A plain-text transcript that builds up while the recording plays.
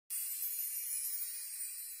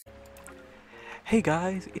Hey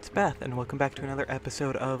guys, it's Beth, and welcome back to another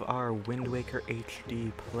episode of our Wind Waker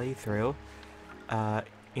HD playthrough.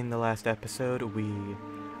 In the last episode, we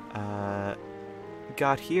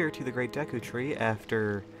got here to the Great Deku Tree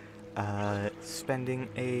after spending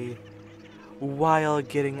a while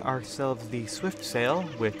getting ourselves the Swift Sail,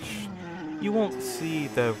 which you won't see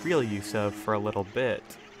the real use of for a little bit,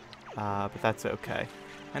 but that's okay.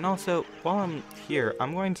 And also, while I'm here,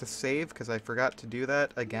 I'm going to save, because I forgot to do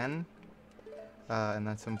that again. And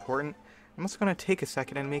that's important. I'm also going to take a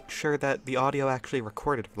second and make sure that the audio actually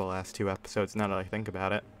recorded for the last two episodes, now that I think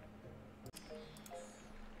about it.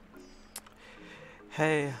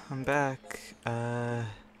 Hey, I'm back.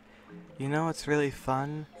 You know what's really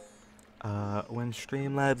fun? When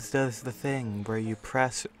Streamlabs does the thing where you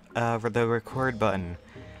press the record button,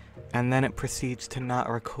 and then it proceeds to not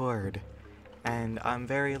record. And I'm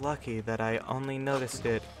very lucky that I only noticed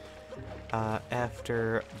it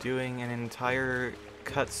after doing an entire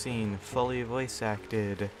cutscene fully voice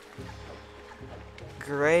acted.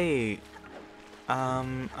 Great!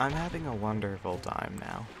 I'm having a wonderful time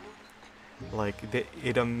now. Like,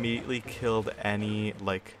 it immediately killed any,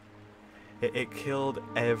 like, it killed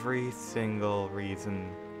every single reason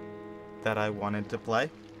that I wanted to play.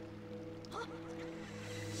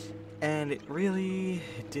 And it really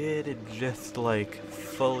did just, like,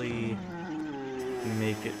 fully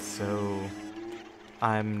make it so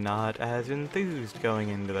I'm not as enthused going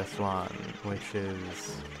into this one, which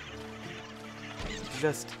is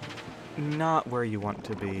just not where you want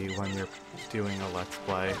to be when you're doing a Let's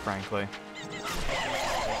Play, frankly.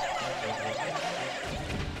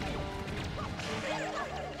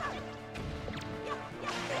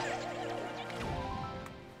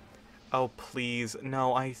 Oh, please.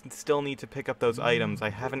 No, I still need to pick up those items.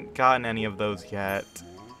 I haven't gotten any of those yet.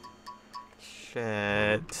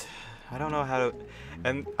 Shit. I don't know how to...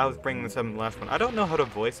 And I was bringing this up in the last one. I don't know how to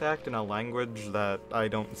voice act in a language that I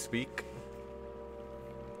don't speak.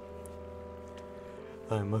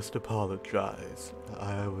 I must apologize.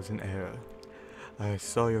 I was in error. I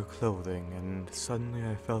saw your clothing, and suddenly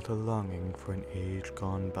I felt a longing for an age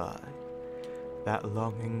gone by. That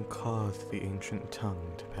longing caused the ancient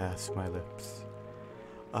tongue to pass my lips.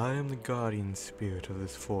 I am the guardian spirit of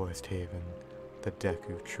this forest haven, the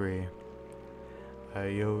Deku Tree.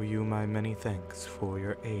 I owe you my many thanks for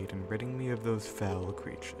your aid in ridding me of those foul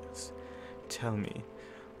creatures. Tell me,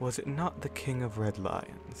 was it not the King of Red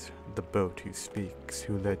Lions, the boat who speaks,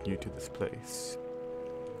 who led you to this place?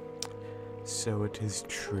 So it is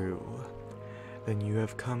true. Then you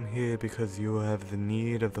have come here because you have the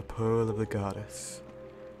need of the Pearl of the Goddess.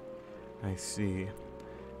 I see.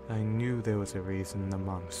 I knew there was a reason the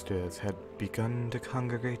monsters had begun to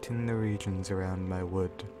congregate in the regions around my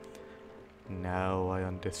wood. Now I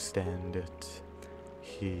understand it.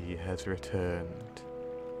 He has returned.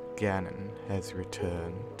 Ganon has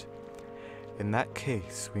returned. In that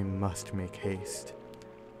case, we must make haste.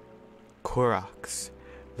 Koroks,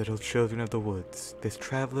 little children of the woods, this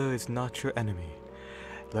traveler is not your enemy.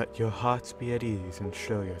 Let your hearts be at ease and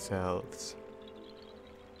show yourselves.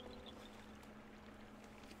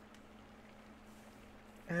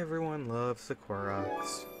 Everyone loves the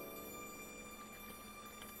Koroks.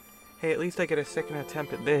 Hey, at least I get a second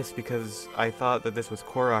attempt at this because I thought that this was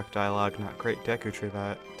Korok dialogue, not Great Deku Tree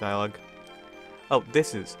dialogue. Oh,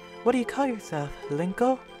 this is... What do you call yourself,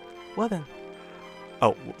 Linko? Well then...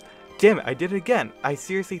 Oh, damn it, I did it again! I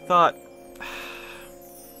seriously thought...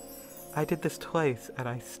 I did this twice, and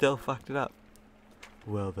I still fucked it up.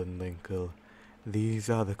 Well then, Linko, these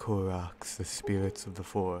are the Koroks, the spirits of the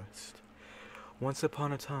forest. Once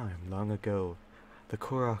upon a time, long ago, the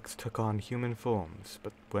Koroks took on human forms,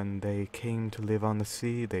 but when they came to live on the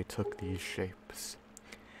sea, they took these shapes.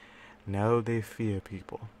 Now they fear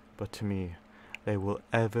people, but to me, they will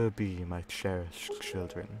ever be my cherished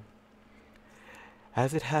children.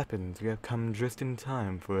 As it happens, we have come just in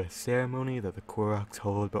time for a ceremony that the Koroks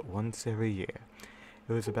hold but once every year.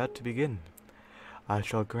 It was about to begin. I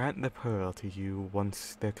shall grant the pearl to you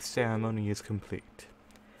once the ceremony is complete.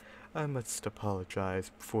 I must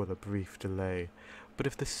apologize for the brief delay, but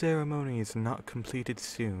if the ceremony is not completed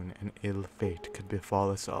soon, an ill fate could befall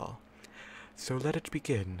us all. So let it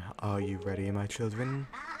begin. Are you ready, my children?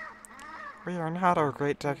 We are not, our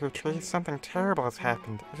Great Deku Tree. Something terrible has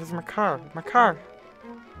happened. It is Makar. Makar!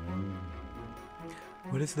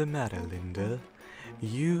 What is the matter, Linda?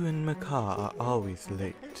 You and Makar are always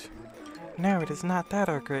late. No, it is not that,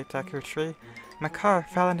 our Great Deku Tree. Makar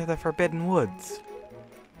fell into the Forbidden Woods.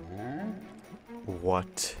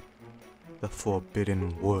 What? The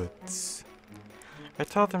Forbidden Woods. I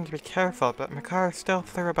told him to be careful, but Makar still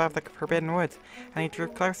flew above the Forbidden Woods, and he drew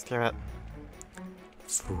close to it.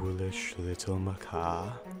 Foolish little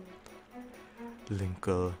macaw.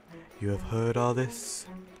 Linkle, you have heard all this?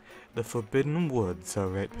 The Forbidden Woods are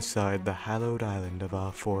right beside the hallowed island of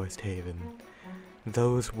our forest haven.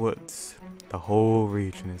 Those woods, the whole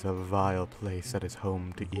region is a vile place that is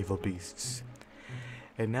home to evil beasts.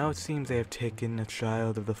 And now it seems they have taken a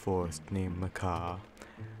child of the forest named Macaw.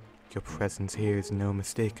 Your presence here is no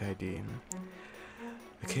mistake, I deem.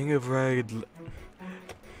 The King of Red...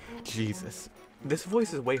 Jesus. This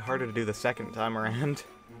voice is way harder to do the second time around.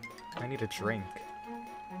 I need a drink.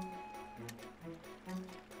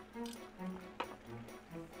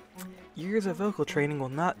 Years of vocal training will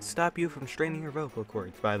not stop you from straining your vocal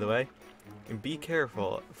cords, by the way. And be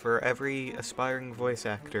careful for every aspiring voice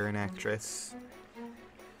actor and actress.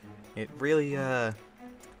 It really,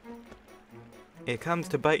 it comes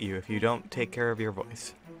to bite you if you don't take care of your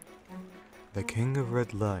voice. The King of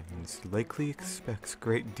Red Lions likely expects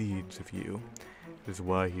great deeds of you. It is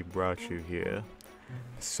why he brought you here.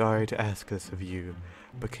 Sorry to ask this of you,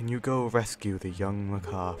 but can you go rescue the young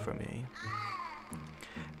macaw for me?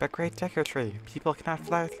 But great Deku tree, people cannot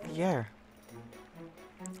fly through the air.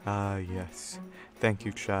 Ah, yes. Thank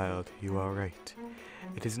you, child. You are right.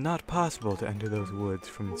 It is not possible to enter those woods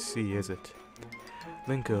from the sea, is it?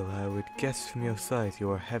 Linkle, I would guess from your size you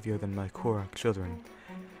are heavier than my Korok children.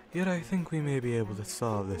 Yet I think we may be able to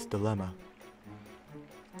solve this dilemma.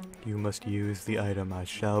 You must use the item I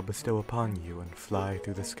shall bestow upon you and fly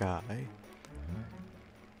through the sky.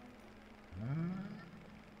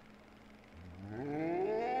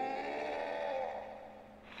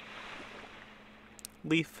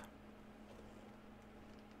 Leaf.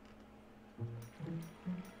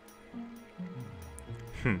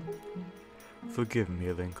 Forgive me,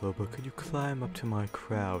 Linkle, but could you climb up to my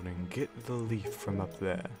crown and get the leaf from up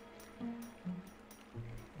there?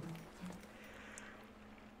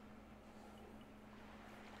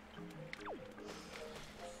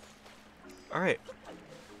 Alright.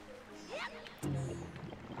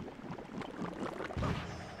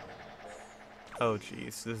 Oh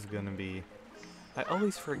jeez, this is gonna be... I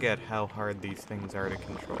always forget how hard these things are to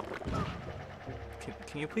control.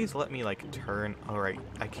 Can you please let me, like, turn? Alright,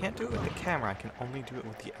 I can't do it with the camera, I can only do it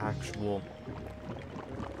with the actual...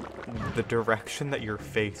 the direction that you're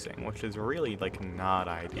facing, which is really, like, not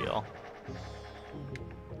ideal.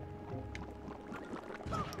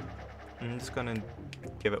 I'm just gonna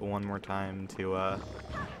give it one more time to,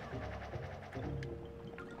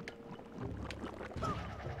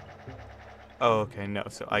 Oh, okay, no,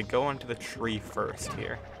 so I go onto the tree first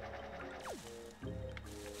here.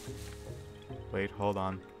 Wait, hold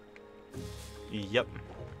on. Yep.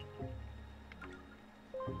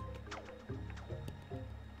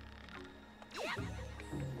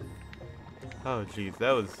 Oh, geez,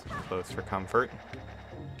 that was close for comfort.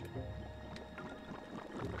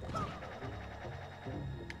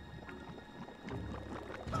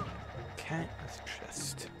 Okay, let's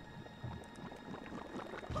just...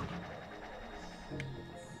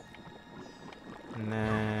 And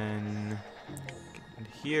then... get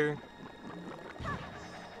into here.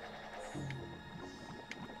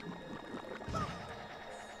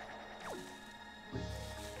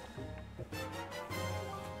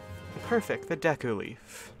 Perfect, the Deku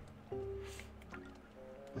leaf.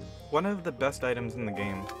 One of the best items in the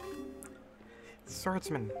game.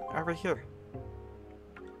 Swordsman, over here.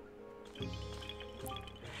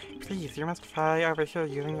 Please, you must fly over here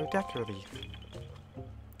using your Deku leaf.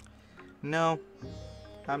 No,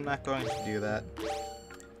 I'm not going to do that.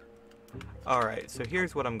 Alright, so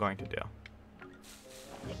here's what I'm going to do.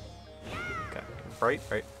 Okay,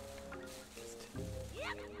 right.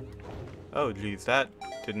 Oh geez, that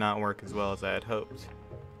did not work as well as I had hoped.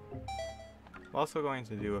 I'm also going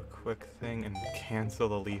to do a quick thing and cancel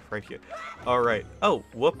the leaf right here. Alright. Oh,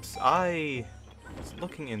 whoops. I was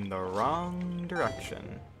looking in the wrong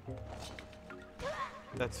direction.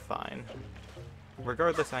 That's fine.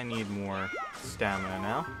 Regardless, I need more stamina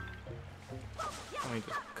now. Let me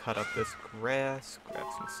just cut up this grass, grab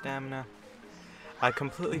some stamina. I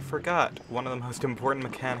completely forgot one of the most important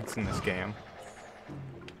mechanics in this game.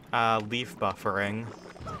 Leaf buffering,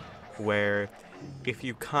 where if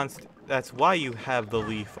you that's why you have the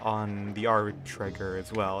leaf on the R trigger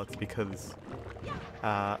as well. It's because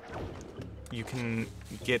you can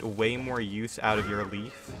get way more use out of your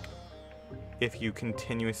leaf if you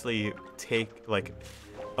continuously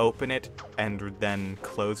open it and then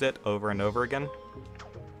close it over and over again.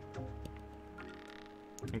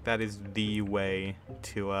 I think that is the way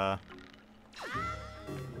to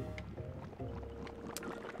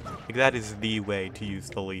that is the way to use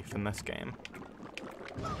the leaf in this game.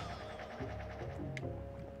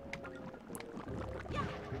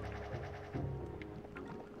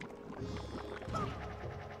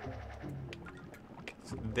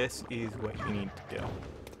 this is what you need to do.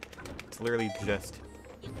 It's literally just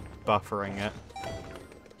buffering it.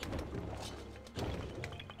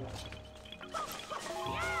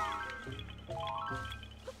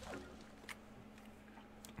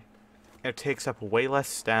 It takes up way less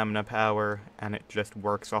stamina power, and it just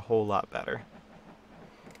works a whole lot better.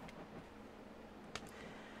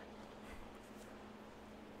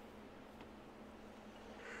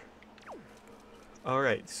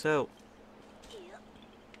 Alright, so,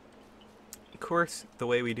 of course, the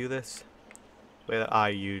way we do this, the way that I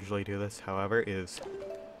usually do this, however, is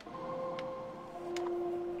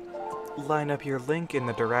line up your link in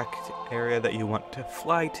the direct area that you want to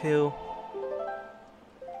fly to.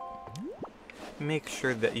 Make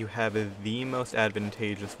sure that you have the most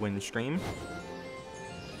advantageous wind stream.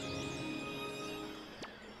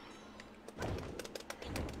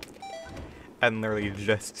 And literally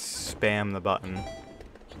just spam the button.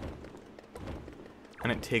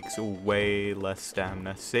 And it takes way less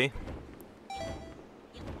stamina, see?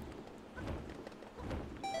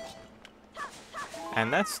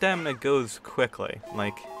 And that stamina goes quickly.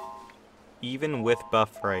 Like, even with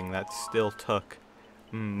buffering, that still took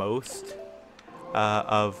most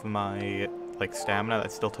of my, like, stamina.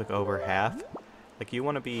 That still took over half. Like, you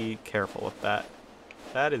want to be careful with that.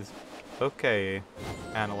 That is... Okay,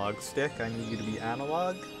 analog stick, I need you to be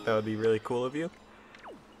analog. That would be really cool of you.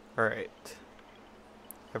 Alright.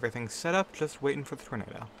 Everything's set up, just waiting for the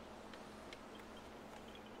tornado.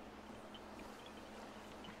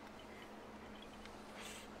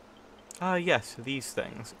 Yes, these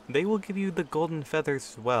things. They will give you the golden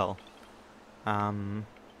feathers as well.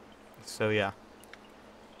 So yeah.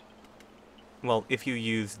 Well, if you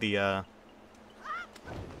use the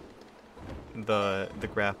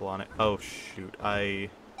grapple on it. Oh shoot, I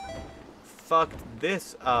fucked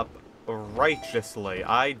this up righteously.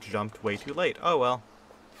 I jumped way too late. Oh well.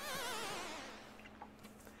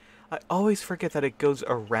 I always forget that it goes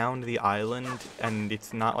around the island and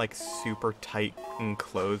it's not like super tight and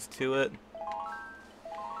closed to it.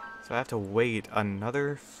 So I have to wait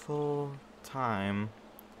another full time.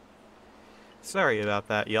 Sorry about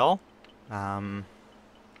that, y'all.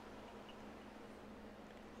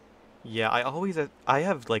 Yeah, I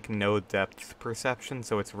have, like, no depth perception,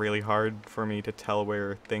 so it's really hard for me to tell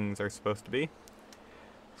where things are supposed to be.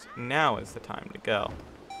 So now is the time to go.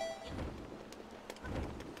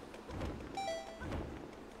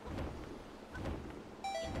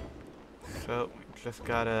 So, we just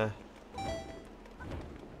gotta...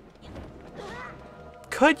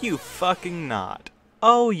 Could you fucking not?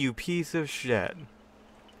 Oh, you piece of shit.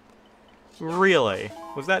 Really?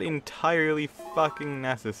 Was that entirely fucking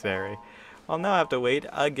necessary? Well, now I have to wait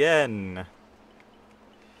again.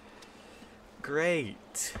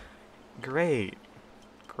 Great. Great.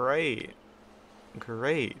 Great.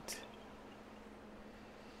 Great.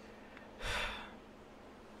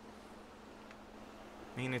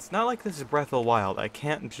 I mean, it's not like this is Breath of the Wild. I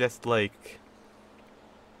can't just, like,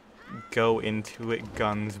 go into it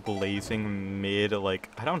guns blazing mid, like,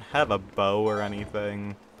 I don't have a bow or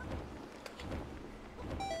anything.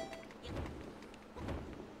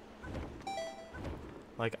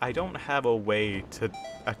 Like, I don't have a way to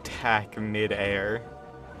attack mid-air.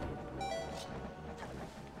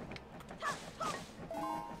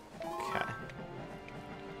 Okay.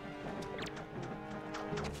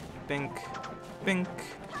 Bink. Bink.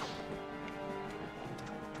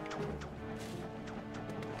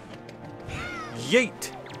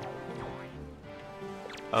 Yeet!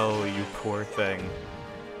 Oh, you poor thing.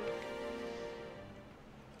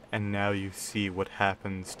 And now you see what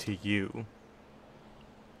happens to you.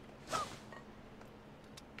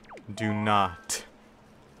 Do not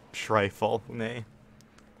trifle me.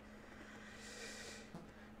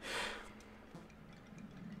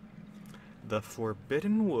 The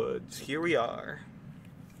Forbidden Woods. Here we are.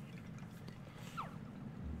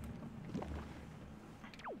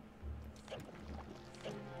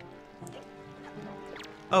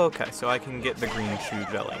 Oh, okay, so I can get the green shoe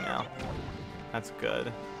jelly now. That's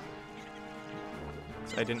good.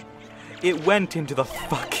 So I didn't... It went into the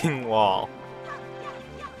fucking wall.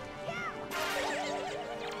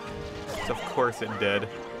 Of course it did.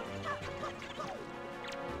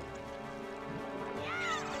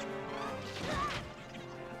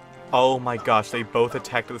 Oh my gosh, they both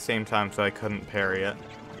attacked at the same time, so I couldn't parry it.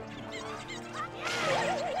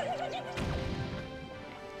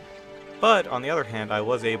 But, on the other hand, I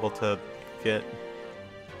was able to get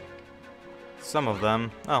some of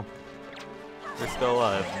them. Oh, they're still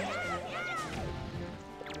alive.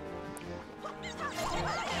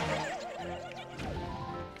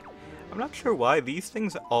 I'm not sure why. These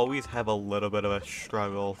things always have a little bit of a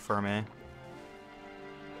struggle for me.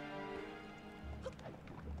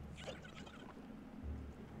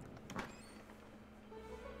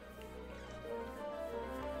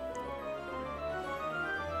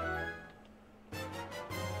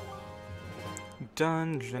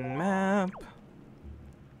 Dungeon map.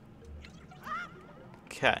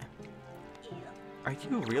 Okay. Are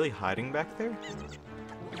you really hiding back there?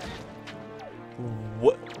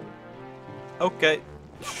 What? Okay,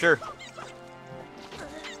 sure.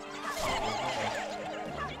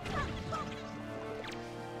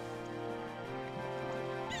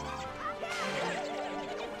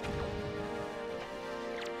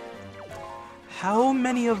 How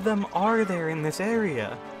many of them are there in this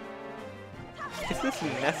area? Is this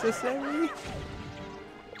necessary?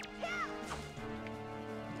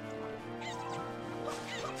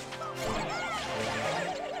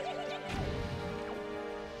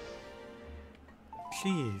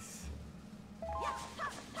 Jeez.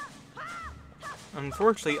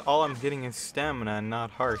 Unfortunately, all I'm getting is stamina and not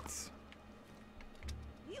hearts.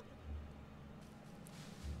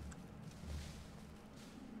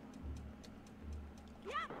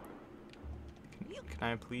 Can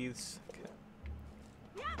I please?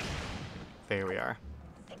 Okay. There we are.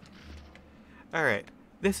 Alright,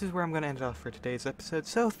 this is where I'm going to end it off for today's episode,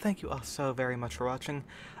 so thank you all so very much for watching.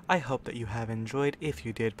 I hope that you have enjoyed. If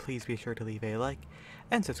you did, please be sure to leave a like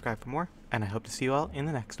and subscribe for more, and I hope to see you all in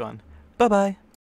the next one. Bye-bye!